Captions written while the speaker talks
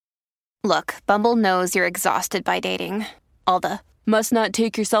Look, Bumble knows you're exhausted by dating. All the must not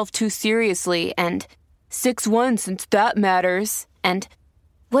take yourself too seriously and 6'1" since that matters. And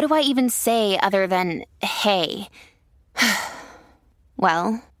what do I even say other than hey?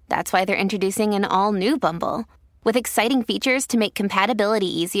 Well, that's why they're introducing an all-new Bumble with exciting features to make compatibility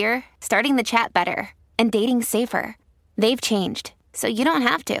easier, starting the chat better, and dating safer. They've changed, so you don't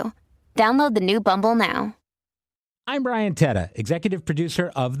have to. Download the new Bumble now. I'm Brian Tetta, executive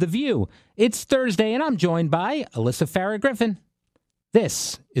producer of The View. It's Thursday, and I'm joined by Alyssa, Farah, Griffin.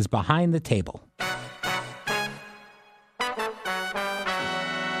 This is Behind the Table.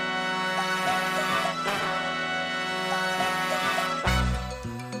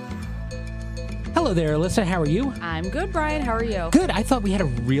 Hello there, Alyssa. How are you? I'm good, Brian. How are you? Good. I thought we had a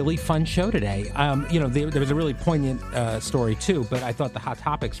really fun show today. There was a really poignant story, too, but I thought the hot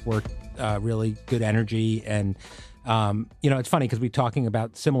topics were really good energy. And, it's funny because we're talking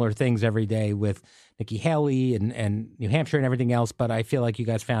about similar things every day with Nikki Haley and New Hampshire and everything else, but I feel like you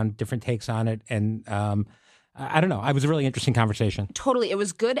guys found different takes on it. And I don't know. It was a really interesting conversation. Totally. It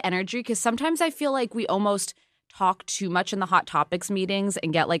was good energy because sometimes I feel like we almost talk too much in the hot topics meetings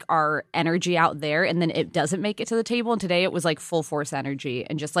and get like our energy out there and then it doesn't make it to the table. And today it was like full force energy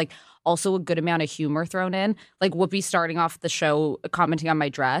and just like also a good amount of humor thrown in. Like Whoopi starting off the show commenting on my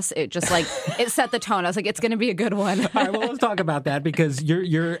dress. It just like it set the tone. I was like, it's going to be a good one. All right, well, let's talk about that because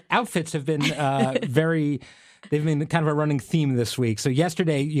your outfits have been they've been kind of a running theme this week. So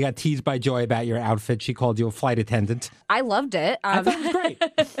yesterday you got teased by Joy about your outfit. She called you a flight attendant. I loved it. I thought it was great.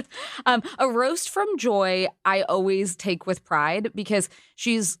 A roast from Joy I always take with pride because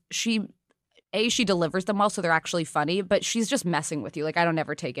she delivers them well, so they're actually funny, but she's just messing with you. Like, I don't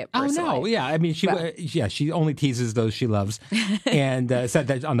ever take it personally. Oh, no. Yeah. I mean, she only teases those she loves and said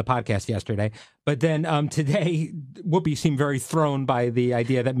that on the podcast yesterday. But then today, Whoopi seemed very thrown by the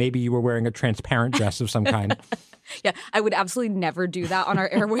idea that maybe you were wearing a transparent dress of some kind. Yeah, I would absolutely never do that on our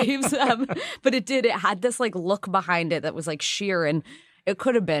airwaves. But it did. It had this like look behind it that was like sheer, and it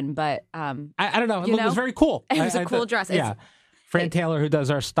could have been, but I don't know. It was very cool. It was a cool dress. Yeah. Fran Taylor, who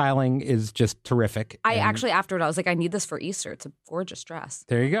does our styling, is just terrific. Actually, afterward, I was like, I need this for Easter. It's a gorgeous dress.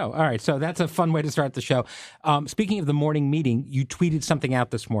 There you go. All right. So that's a fun way to start the show. Speaking of the morning meeting, you tweeted something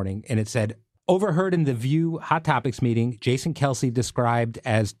out this morning, and it said, overheard in the View Hot Topics meeting, Jason Kelce described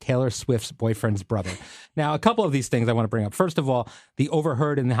as Taylor Swift's boyfriend's brother. Now, a couple of these things I want to bring up. First of all, the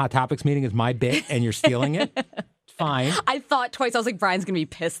overheard in the Hot Topics meeting is my bit, and you're stealing it. Fine. I thought twice. I was like, Brian's going to be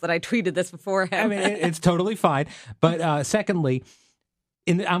pissed that I tweeted this before him. I mean, it's totally fine. But secondly,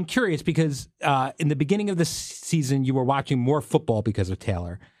 I'm curious because in the beginning of the season, you were watching more football because of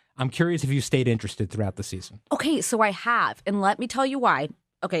Taylor. I'm curious if you stayed interested throughout the season. Okay, so I have. And let me tell you why.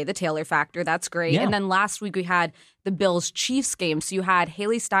 Okay, the Taylor factor, that's great. Yeah. And then last week we had the Bills-Chiefs game. So you had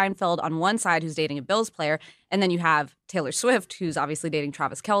Haley Steinfeld on one side who's dating a Bills player, and then you have Taylor Swift who's obviously dating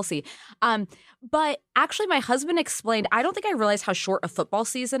Travis Kelce. But actually my husband explained, I don't think I realized how short a football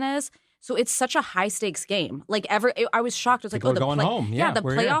season is. So it's such a high-stakes game. Like, I was shocked. I was like, we're going home. Yeah, the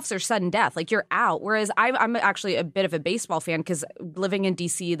playoffs are sudden death. Like, you're out. Whereas I'm actually a bit of a baseball fan because living in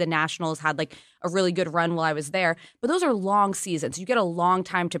D.C., the Nationals had, like, a really good run while I was there. But those are long seasons. You get a long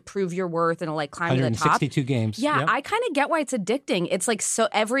time to prove your worth and, like, climb to the top. 162 games. Yeah, yep. I kind of get why it's addicting. It's, like, so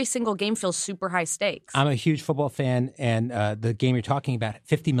every single game feels super high stakes. I'm a huge football fan, and the game you're talking about,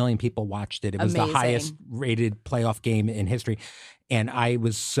 50 million people watched it. It was Amazing. The highest-rated playoff game in history. And I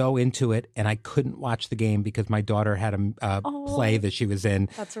was so into it, and I couldn't watch the game because my daughter had a play that she was in.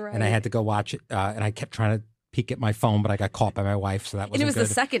 That's right. And I had to go watch it, and I kept trying to peek at my phone, but I got caught by my wife, so that wasn't good. And it was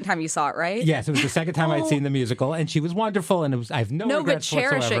the second time you saw it, right? Yes, it was the second time I'd seen the musical, and she was wonderful, and I have no regrets but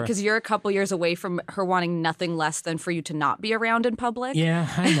cherish whatsoever. it because you're a couple years away from her wanting nothing less than for you to not be around in public. Yeah,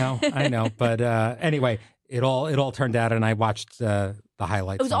 I know. But anyway, it all turned out, and I watched the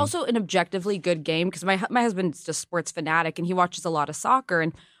highlights. It was also an objectively good game because my husband's just sports fanatic and he watches a lot of soccer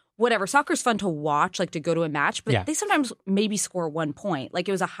and whatever. Soccer's fun to watch, like to go to a match, but they sometimes maybe score 1 point. Like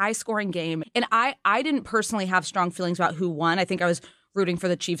it was a high scoring game. And I didn't personally have strong feelings about who won. I think I was rooting for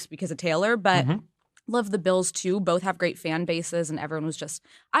the Chiefs because of Taylor, but love the Bills too. Both have great fan bases and everyone was just,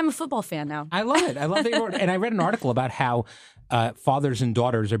 I'm a football fan now. I love it. I love it. And I read an article about how fathers and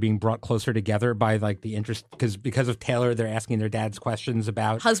daughters are being brought closer together by like the interest because of Taylor. They're asking their dads questions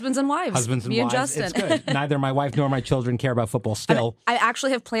about husbands and wives. Me and Justin. It's good. Neither my wife nor my children care about football still. I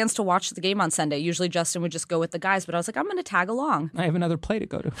actually have plans to watch the game on Sunday. Usually Justin would just go with the guys, but I was like, I'm going to tag along. I have another play to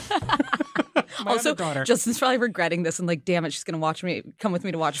go to. My also, other daughter. Justin's probably regretting this and like, damn it, she's going to come with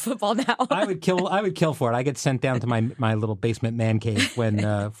me to watch football now. I would kill for it. I get sent down to my little basement man cave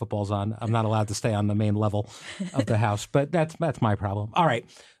when football's on. I'm not allowed to stay on the main level of the house, but that's my problem. All right.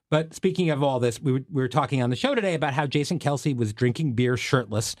 But speaking of all this, we were talking on the show today about how Jason Kelce was drinking beer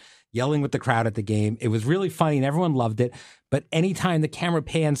shirtless, yelling with the crowd at the game. It was really funny and everyone loved it. But anytime the camera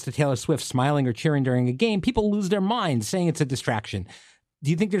pans to Taylor Swift smiling or cheering during a game, people lose their minds saying it's a distraction. Do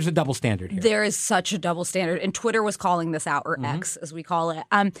you think there's a double standard here? There is such a double standard. And Twitter was calling this out, or X, as we call it.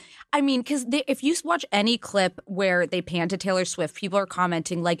 I mean, because if you watch any clip where they pan to Taylor Swift, people are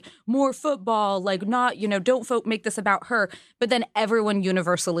commenting, like, more football, like, not, don't make this about her. But then everyone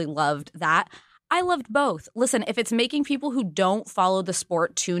universally loved that. I loved both. Listen, if it's making people who don't follow the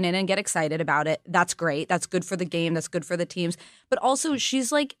sport tune in and get excited about it, that's great. That's good for the game. That's good for the teams. But also,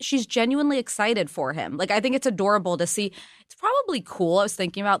 she's genuinely excited for him. Like, I think it's adorable to see. It's probably cool. I was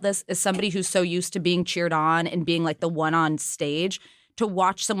thinking about this as somebody who's so used to being cheered on and being like the one on stage, to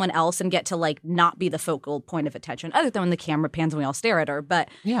watch someone else and get to like not be the focal point of attention, other than when the camera pans and we all stare at her. But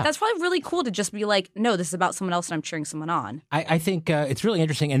that's probably really cool to just be like, no, this is about someone else and I'm cheering someone on. I think it's really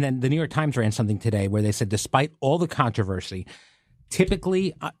interesting. And then the New York Times ran something today where they said, despite all the controversy,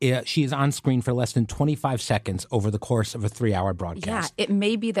 typically she is on screen for less than 25 seconds over the course of a 3-hour broadcast. Yeah, it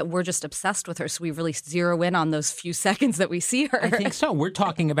may be that we're just obsessed with her, so we really zero in on those few seconds that we see her. I think so. We're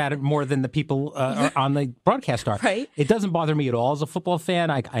talking about it more than the people on the broadcast are. Right. It doesn't bother me at all as a football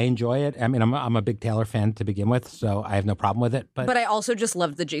fan. I enjoy it. I mean, I'm a big Taylor fan to begin with, so I have no problem with it. But I also just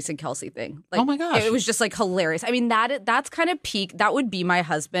loved the Jason Kelce thing. Like, oh my gosh. It was just like hilarious. I mean, that's kind of peak. That would be my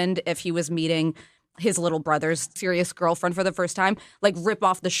husband if he was meeting his little brother's serious girlfriend for the first time, like rip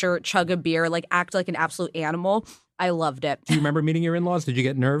off the shirt, chug a beer, like act like an absolute animal. I loved it. Do you remember meeting your in-laws? Did you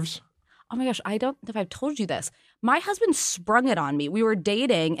get nerves? Oh my gosh, I don't know if I've told you this. My husband sprung it on me. We were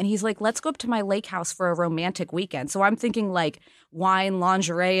dating and he's like, let's go up to my lake house for a romantic weekend. So I'm thinking like wine,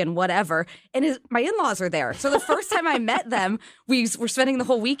 lingerie, and whatever. And my in-laws are there. So the first time I met them, we were spending the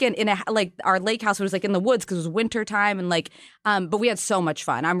whole weekend in our lake house was like in the woods because it was winter time. And like, but we had so much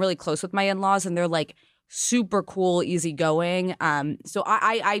fun. I'm really close with my in-laws and they're like super cool, easygoing. So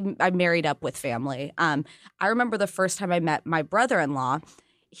I married up with family. I remember the first time I met my brother-in-law.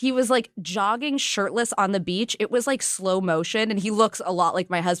 He was like jogging shirtless on the beach. It was like slow motion and he looks a lot like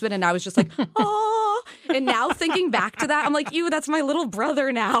my husband. And I was just like, oh. And now thinking back to that, I'm like, ew, that's my little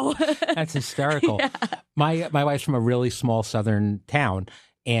brother now. That's hysterical. Yeah. My wife's from a really small southern town.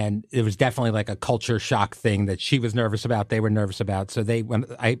 And it was definitely like a culture shock thing that she was nervous about. They were nervous about. So when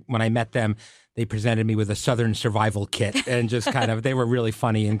I met them, they presented me with a Southern survival kit and just kind of, they were really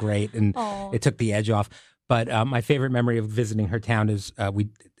funny and great. And it took the edge off. But my favorite memory of visiting her town is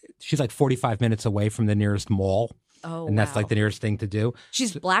she's like 45 minutes away from the nearest mall. Oh, and that's like the nearest thing to do.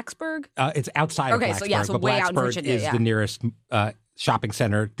 She's Blacksburg? It's outside of Blacksburg. So but way out in Blacksburg Virginia, is the nearest shopping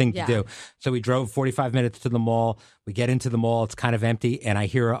center thing to do. So we drove 45 minutes to the mall. We get into the mall. It's kind of empty. And I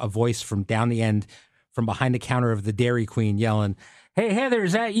hear a voice from down the end, from behind the counter of the Dairy Queen yelling, "Hey, Heather,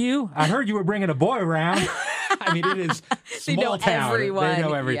 is that you? I heard you were bringing a boy around." I mean, it is small town. Everyone. They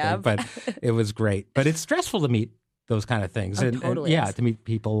know everything, but it was great. But it's stressful to meet those kind of things. And to meet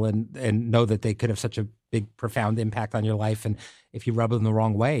people and know that they could have such a big, profound impact on your life. And if you rub them the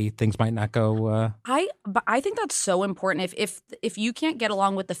wrong way, things might not go. But I think that's so important. If you can't get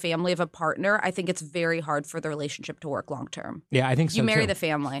along with the family of a partner, I think it's very hard for the relationship to work long term. Yeah, I think so. You marry too. the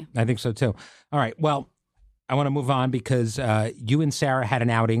family. I think so too. All right. Well, I want to move on because you and Sarah had an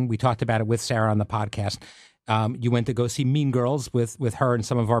outing. We talked about it with Sarah on the podcast. You went to go see Mean Girls with her and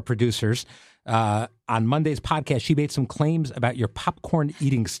some of our producers. On Monday's podcast, she made some claims about your popcorn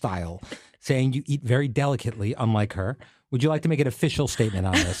eating style, saying you eat very delicately, unlike her. Would you like to make an official statement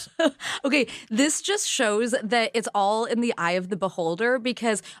on this? Okay, this just shows that it's all in the eye of the beholder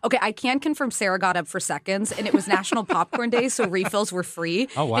because, I can confirm Sarah got up for seconds and it was National Popcorn Day, so refills were free.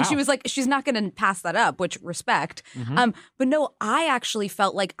 Oh, wow. And she was like, she's not going to pass that up, which respect. Mm-hmm. But no, I actually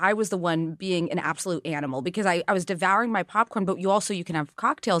felt like I was the one being an absolute animal because I was devouring my popcorn, but you can have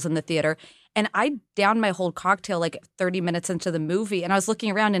cocktails in the theater. And I downed my whole cocktail like 30 minutes into the movie. And I was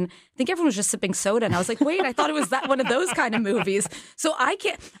looking around and I think everyone was just sipping soda. And I was like, wait, I thought it was one of those kind of movies. So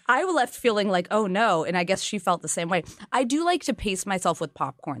I left feeling like, oh no. And I guess she felt the same way. I do like to pace myself with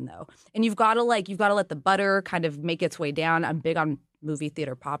popcorn though. And you've got to let the butter kind of make its way down. I'm big on movie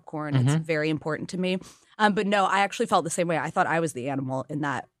theater popcorn. Mm-hmm. It's very important to me. But no, I actually felt the same way. I thought I was the animal in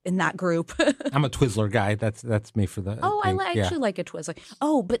that group. I'm a Twizzler guy. That's me for the. Oh, I actually like a Twizzler.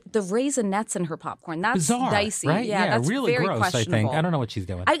 Oh, but the raisinets in her popcorn, that's bizarre, dicey. Right? Yeah, that's really very gross. I think I don't know what she's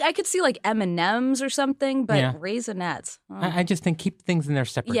doing. I could see like M&Ms or something, but raisinets. Oh. I just think keep things in their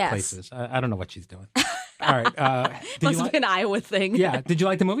separate places. I don't know what she's doing. All right, must be an Iowa thing. Yeah. Did you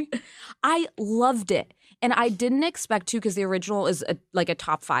like the movie? I loved it. And I didn't expect to because the original is a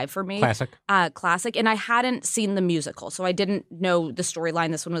top 5 for me. Classic. And I hadn't seen the musical, so I didn't know the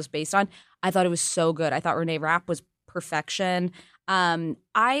storyline this one was based on. I thought it was so good. I thought Renee Rapp was perfection. I'm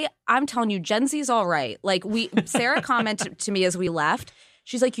telling you, Gen Z's all right. Like Sarah commented to me as we left.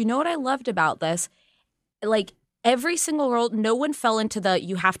 She's like, you know what I loved about this? Like, every single role, no one fell into the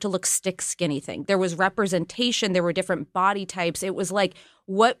you have to look stick skinny thing. There was representation. There were different body types. It was like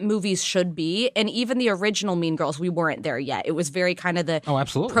what movies should be. And even the original Mean Girls, we weren't there yet. It was very kind of the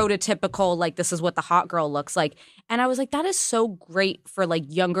prototypical, like, this is what the hot girl looks like. And I was like, that is so great for like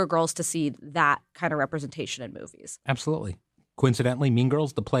younger girls to see that kind of representation in movies. Absolutely. Coincidentally, Mean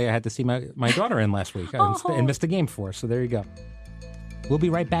Girls, the play I had to see my daughter in last week and missed the game for. So there you go. We'll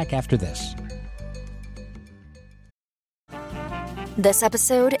be right back after this. This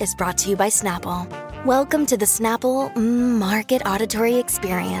episode is brought to you by Snapple. Welcome to the Snapple Market Auditory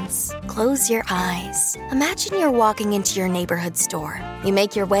Experience. Close your eyes. Imagine you're walking into your neighborhood store. You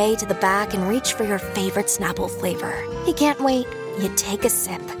make your way to the back and reach for your favorite Snapple flavor. You can't wait. You take a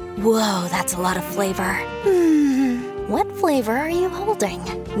sip. Whoa, that's a lot of flavor. What flavor are you holding?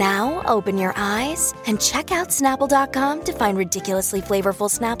 Now open your eyes and check out Snapple.com to find ridiculously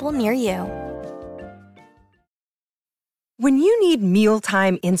flavorful Snapple near you. When you need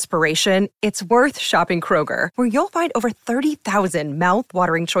mealtime inspiration, it's worth shopping Kroger, where you'll find over 30,000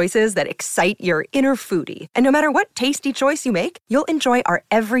 mouth-watering choices that excite your inner foodie. And no matter what tasty choice you make, you'll enjoy our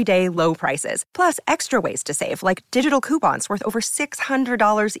everyday low prices, plus extra ways to save, like digital coupons worth over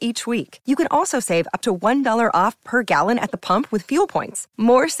 $600 each week. You can also save up to $1 off per gallon at the pump with fuel points.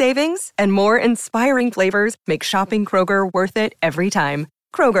 More savings and more inspiring flavors make shopping Kroger worth it every time.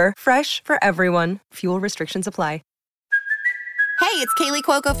 Kroger, fresh for everyone. Fuel restrictions apply. Hey, it's Kaylee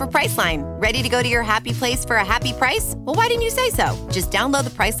Cuoco for Priceline. Ready to go to your happy place for a happy price? Well, why didn't you say so? Just download the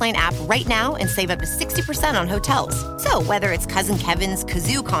Priceline app right now and save up to 60% on hotels. So whether it's Cousin Kevin's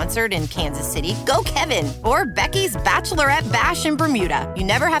Kazoo Concert in Kansas City, go Kevin, or Becky's Bachelorette Bash in Bermuda, you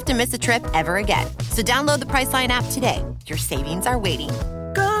never have to miss a trip ever again. So download the Priceline app today. Your savings are waiting.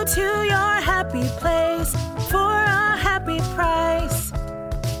 Go to your happy place for a happy price.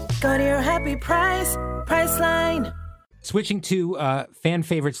 Go to your happy price, Priceline. Switching to fan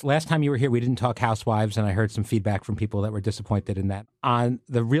favorites. Last time you were here, we didn't talk Housewives, and I heard some feedback from people that were disappointed in that. On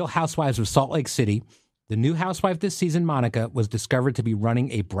The Real Housewives of Salt Lake City, the new housewife this season, Monica, was discovered to be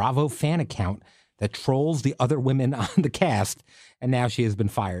running a Bravo fan account that trolls the other women on the cast, and now she has been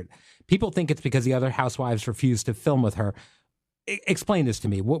fired. People think it's because the other housewives refused to film with her. Explain this to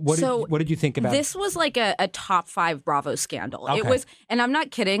me. What did you think about this? Was like a top 5 Bravo scandal. Okay. It was, and I'm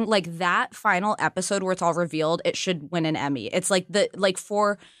not kidding. Like that final episode where it's all revealed, it should win an Emmy. It's like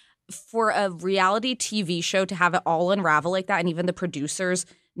for a reality TV show to have it all unravel like that, and even the producers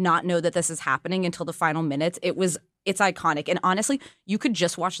not know that this is happening until the final minutes. It's iconic. And honestly, you could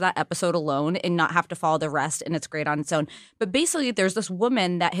just watch that episode alone and not have to follow the rest, and it's great on its own. But basically, there's this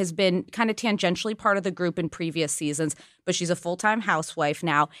woman that has been kind of tangentially part of the group in previous seasons, but she's a full-time housewife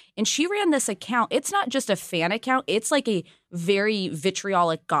now. And she ran this account. It's not just a fan account. It's like a very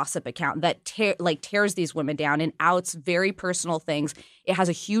vitriolic gossip account that tears these women down and outs very personal things. It has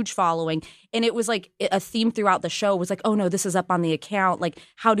a huge following. And it was like a theme throughout the show was like, oh no, this is up on the account. Like,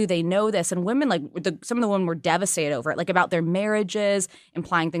 how do they know this? And women, like some of the women were devastated over it, like about their marriages,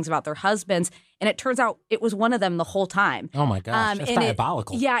 implying things about their husbands. And it turns out it was one of them the whole time. Oh my gosh, that's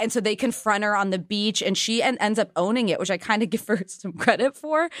diabolical. Yeah, and so they confront her on the beach, and she ends up owning it, which I kind of give her some credit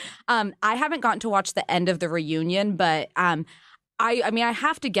for. I haven't gotten to watch the end of the reunion, but I mean, I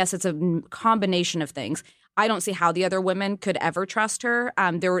have to guess it's a combination of things. I don't see how the other women could ever trust her.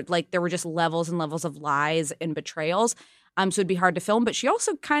 There were just levels and levels of lies and betrayals. So it'd be hard to film. But she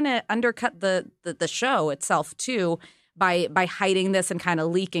also kind of undercut the show itself too by hiding this and kind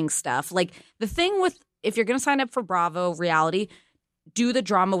of leaking stuff. Like the thing with, if you're going to sign up for Bravo reality, do the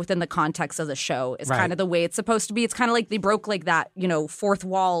drama within the context of the show is kind of the way it's supposed to be. It's kind of like they broke like that, fourth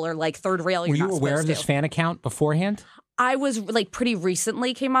wall or like third rail. Were you aware of this fan account beforehand? I was like pretty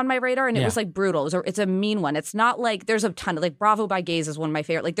recently came on my radar, and it was like brutal. It's a mean one. It's not like there's a ton of like Bravo by Gays is one of my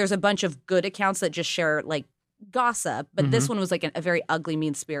favorite. Like there's a bunch of good accounts that just share like gossip, but this one was like a very ugly,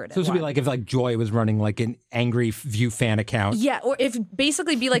 mean spirited. So this would be like if like Joy was running like an angry View fan account. Yeah, or if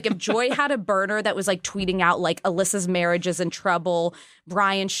Joy had a burner that was like tweeting out like Alyssa's marriage is in trouble,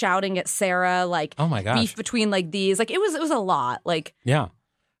 Brian shouting at Sarah, like oh my gosh, beef between like these, like it was a lot, like yeah.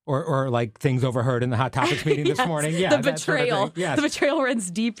 Or like things overheard in the Hot Topics meeting this morning. Yeah, the betrayal. Sort of yes. The betrayal runs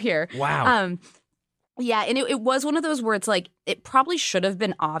deep here. Wow. Yeah, and it was one of those where it's like it probably should have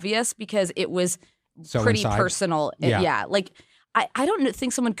been obvious because it was so pretty inside. personal. Yeah. Like I don't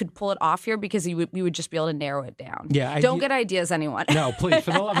think someone could pull it off here because we would just be able to narrow it down. Yeah, don't get ideas, anyone. No, please,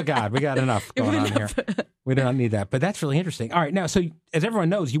 for the love of God, we got enough going on here. We do not need that. But that's really interesting. All right, now, so as everyone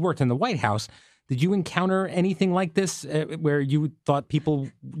knows, you worked in the White House. Did you encounter anything like this where you thought people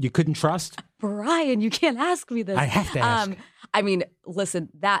you couldn't trust? Brian, you can't ask me this. I have to ask. I mean, listen,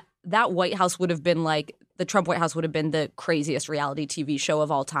 that White House would have been like, the Trump White House would have been the craziest reality TV show of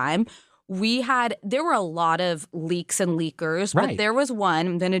all time. There were a lot of leaks and leakers, but there was one.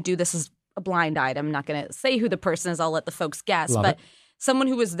 I'm going to do this as a blind item. I'm not going to say who the person is. I'll let the folks guess. But someone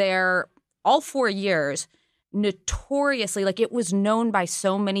who was there all 4 years, notoriously, like it was known by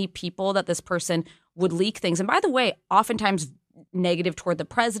so many people that this person would leak things. And by the way, oftentimes negative toward the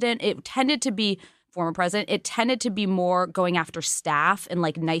president. It tended to be former president. It tended to be more going after staff and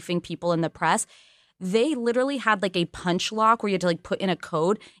like knifing people in the press. They literally had like a punch lock where you had to like put in a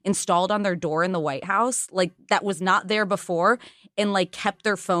code installed on their door in the White House, like that was not there before, and like kept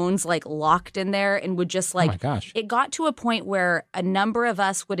their phones like locked in there and would just like, oh my gosh. It got to a point where a number of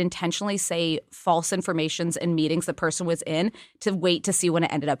us would intentionally say false informations in meetings the person was in to wait to see when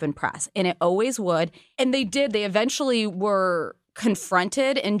it ended up in press. And it always would. And they did. They eventually were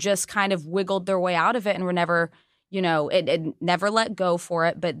confronted and just kind of wiggled their way out of it and were never, it never let go for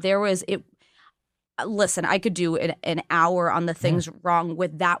it. But there was it. Listen, I could do an hour on the things wrong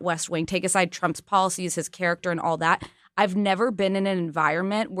with that West Wing. Take aside Trump's policies, his character, and all that. I've never been in an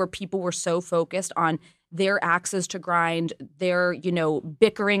environment where people were so focused on their axes to grind, their,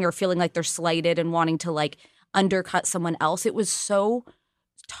 bickering or feeling like they're slighted and wanting to like undercut someone else. It was so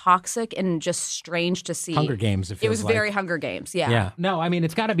toxic and just strange to see. Hunger Games. It was very Hunger Games. Yeah. Yeah. No, I mean,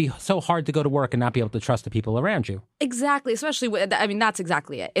 it's got to be so hard to go to work and not be able to trust the people around you. Exactly. Especially that's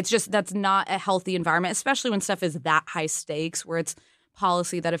exactly it. It's just that's not a healthy environment, especially when stuff is that high stakes where it's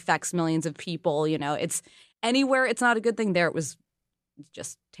policy that affects millions of people. It's anywhere it's not a good thing there. It was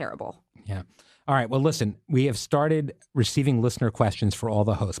just terrible. Yeah. All right. Well, listen, we have started receiving listener questions for all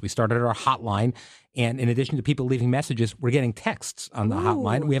the hosts. We started our hotline. And in addition to people leaving messages, we're getting texts on the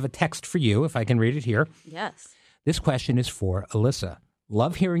hotline. We have a text for you, if I can read it here. Yes. This question is for Alyssa.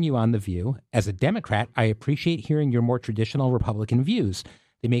 Love hearing you on The View. As a Democrat, I appreciate hearing your more traditional Republican views.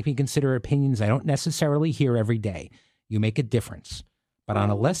 They make me consider opinions I don't necessarily hear every day. You make a difference. But on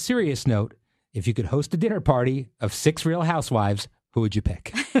a less serious note, if you could host a dinner party of 6 Real Housewives, who would you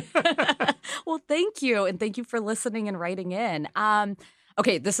pick? Well, thank you. And thank you for listening and writing in.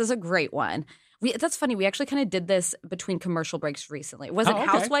 Okay, this is a great one. That's funny. We actually kind of did this between commercial breaks recently. It wasn't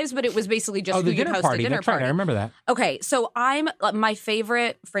Housewives, but it was basically just who you'd host a dinner party. Right. I remember that. Okay, so my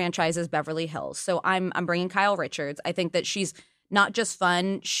favorite franchise is Beverly Hills. So I'm bringing Kyle Richards. I think that she's not just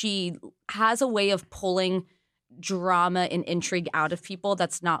fun. She has a way of pulling drama and intrigue out of people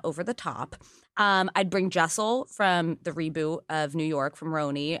that's not over the top. I'd bring Jessel from the reboot of New York from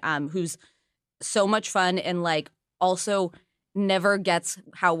Roni, who's so much fun and like also never gets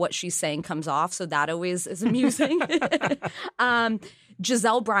how what she's saying comes off. So that always is amusing.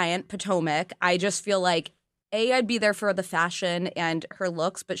 Giselle Bryant, Potomac. I just feel like, I'd be there for the fashion and her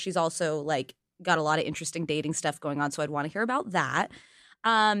looks, but she's also like got a lot of interesting dating stuff going on. So I'd want to hear about that.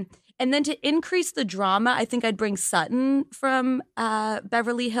 And then to increase the drama, I think I'd bring Sutton from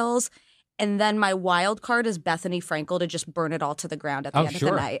Beverly Hills. And then my wild card is Bethany Frankel to just burn it all to the ground at the end of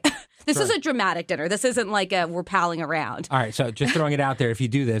the night. This is a dramatic dinner. This isn't like we're palling around. All right, so just throwing it out there, if you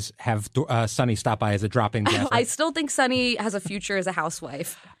do this, have Sunny stop by as a drop-in guest. I still think Sunny has a future as a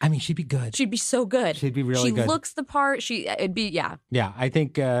housewife. I mean, she'd be good. She'd be so good. She'd be really good. She looks the part. It'd be. Yeah, I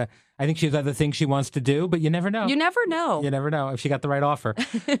think she has other things she wants to do, but you never know. You never know. You never know if she got the right offer.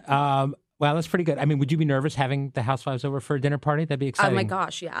 Well, that's pretty good. I mean, would you be nervous having the housewives over for a dinner party? That'd be exciting. Oh my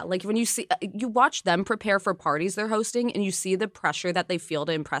gosh, yeah. Like when you watch them prepare for parties they're hosting and you see the pressure that they feel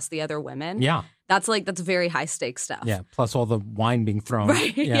to impress the other women. Yeah. That's very high stakes stuff. Yeah. Plus all the wine being thrown.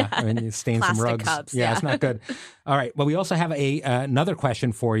 Right. Yeah. I mean, you stain some rugs. Cups, yeah, it's not good. All right. Well, we also have another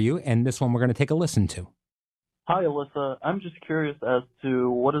question for you, and this one we're going to take a listen to. Hi, Alyssa. I'm just curious as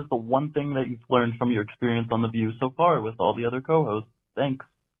to what is the one thing that you've learned from your experience on The View so far with all the other co-hosts? Thanks.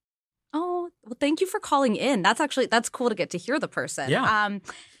 Oh, well, thank you for calling in. That's cool to get to hear the person. Yeah.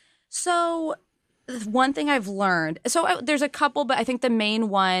 So one thing I've learned, there's a couple, but I think the main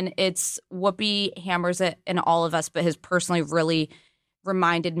one, it's Whoopi hammers it in all of us, but has personally really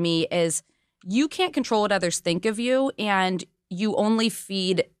reminded me is you can't control what others think of you, and you only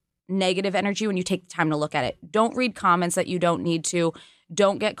feed negative energy when you take the time to look at it. Don't read comments that you don't need to.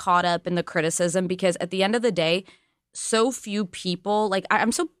 Don't get caught up in the criticism, because at the end of the day, so few people,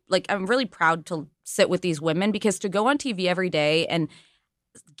 I'm really proud to sit with these women, because to go on TV every day and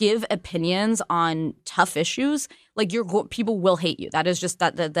give opinions on tough issues, like people will hate you. That is just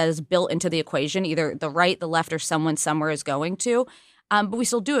that is built into the equation. Either the right, the left, or someone somewhere is going to. But we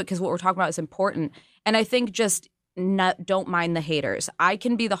still do it because what we're talking about is important. And I think just don't mind the haters. I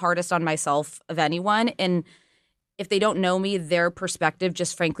can be the hardest on myself of anyone. And if they don't know me, their perspective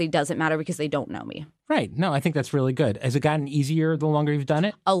just frankly doesn't matter because they don't know me. Right. No, I think that's really good. Has it gotten easier the longer you've done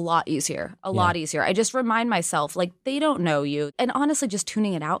it? A lot easier. A lot easier. I just remind myself, like, they don't know you. And honestly, just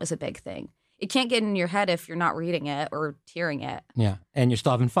tuning it out is a big thing. It can't get in your head if you're not reading it or hearing it. Yeah. And you're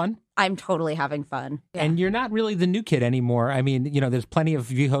still having fun? I'm totally having fun. Yeah. And you're not really the new kid anymore. I mean, there's plenty of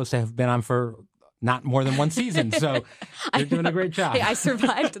View hosts that have been on for not more than one season. So you're doing a great job. Hey, I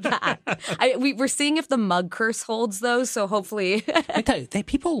survived that. We're seeing if the mug curse holds, though. So hopefully. I tell you,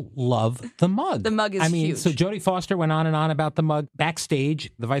 people love the mug. The mug is huge. So Jodie Foster went on and on about the mug.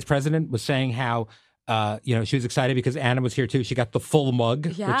 Backstage, the vice president was saying how she was excited because Anna was here too. She got the full mug,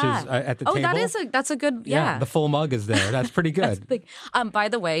 which is at the table. Oh, that's a good, yeah. The full mug is there. That's pretty good. By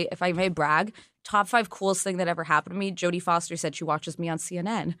the way, if I may brag, top 5 coolest thing that ever happened to me, Jodie Foster said she watches me on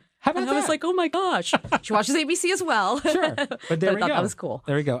CNN. How about that? I was like, oh my gosh. She watches ABC as well. Sure. But there we go. That was cool.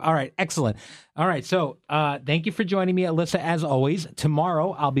 There we go. All right. Excellent. All right. So thank you for joining me, Alyssa, as always.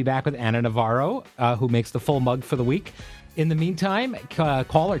 Tomorrow, I'll be back with Anna Navarro, who makes the full mug for the week. In the meantime,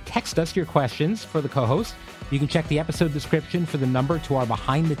 call or text us your questions for the co-host. You can check the episode description for the number to our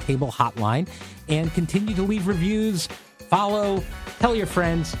Behind the Table hotline. And continue to leave reviews, follow, tell your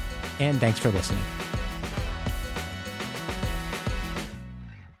friends, and thanks for listening.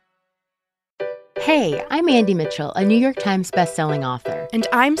 Hey, I'm Andy Mitchell, a New York Times bestselling author. And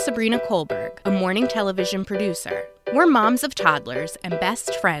I'm Sabrina Kohlberg, a morning television producer. We're moms of toddlers and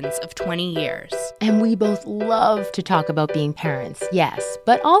best friends of 20 years. And we both love to talk about being parents, yes,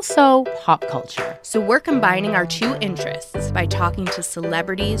 but also pop culture. So we're combining our 2 interests by talking to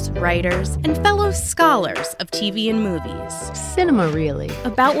celebrities, writers, and fellow scholars of TV and movies. Cinema, really.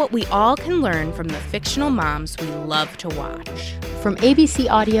 About what we all can learn from the fictional moms we love to watch. From ABC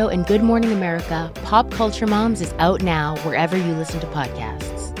Audio and Good Morning America, Pop Culture Moms is out now wherever you listen to podcasts.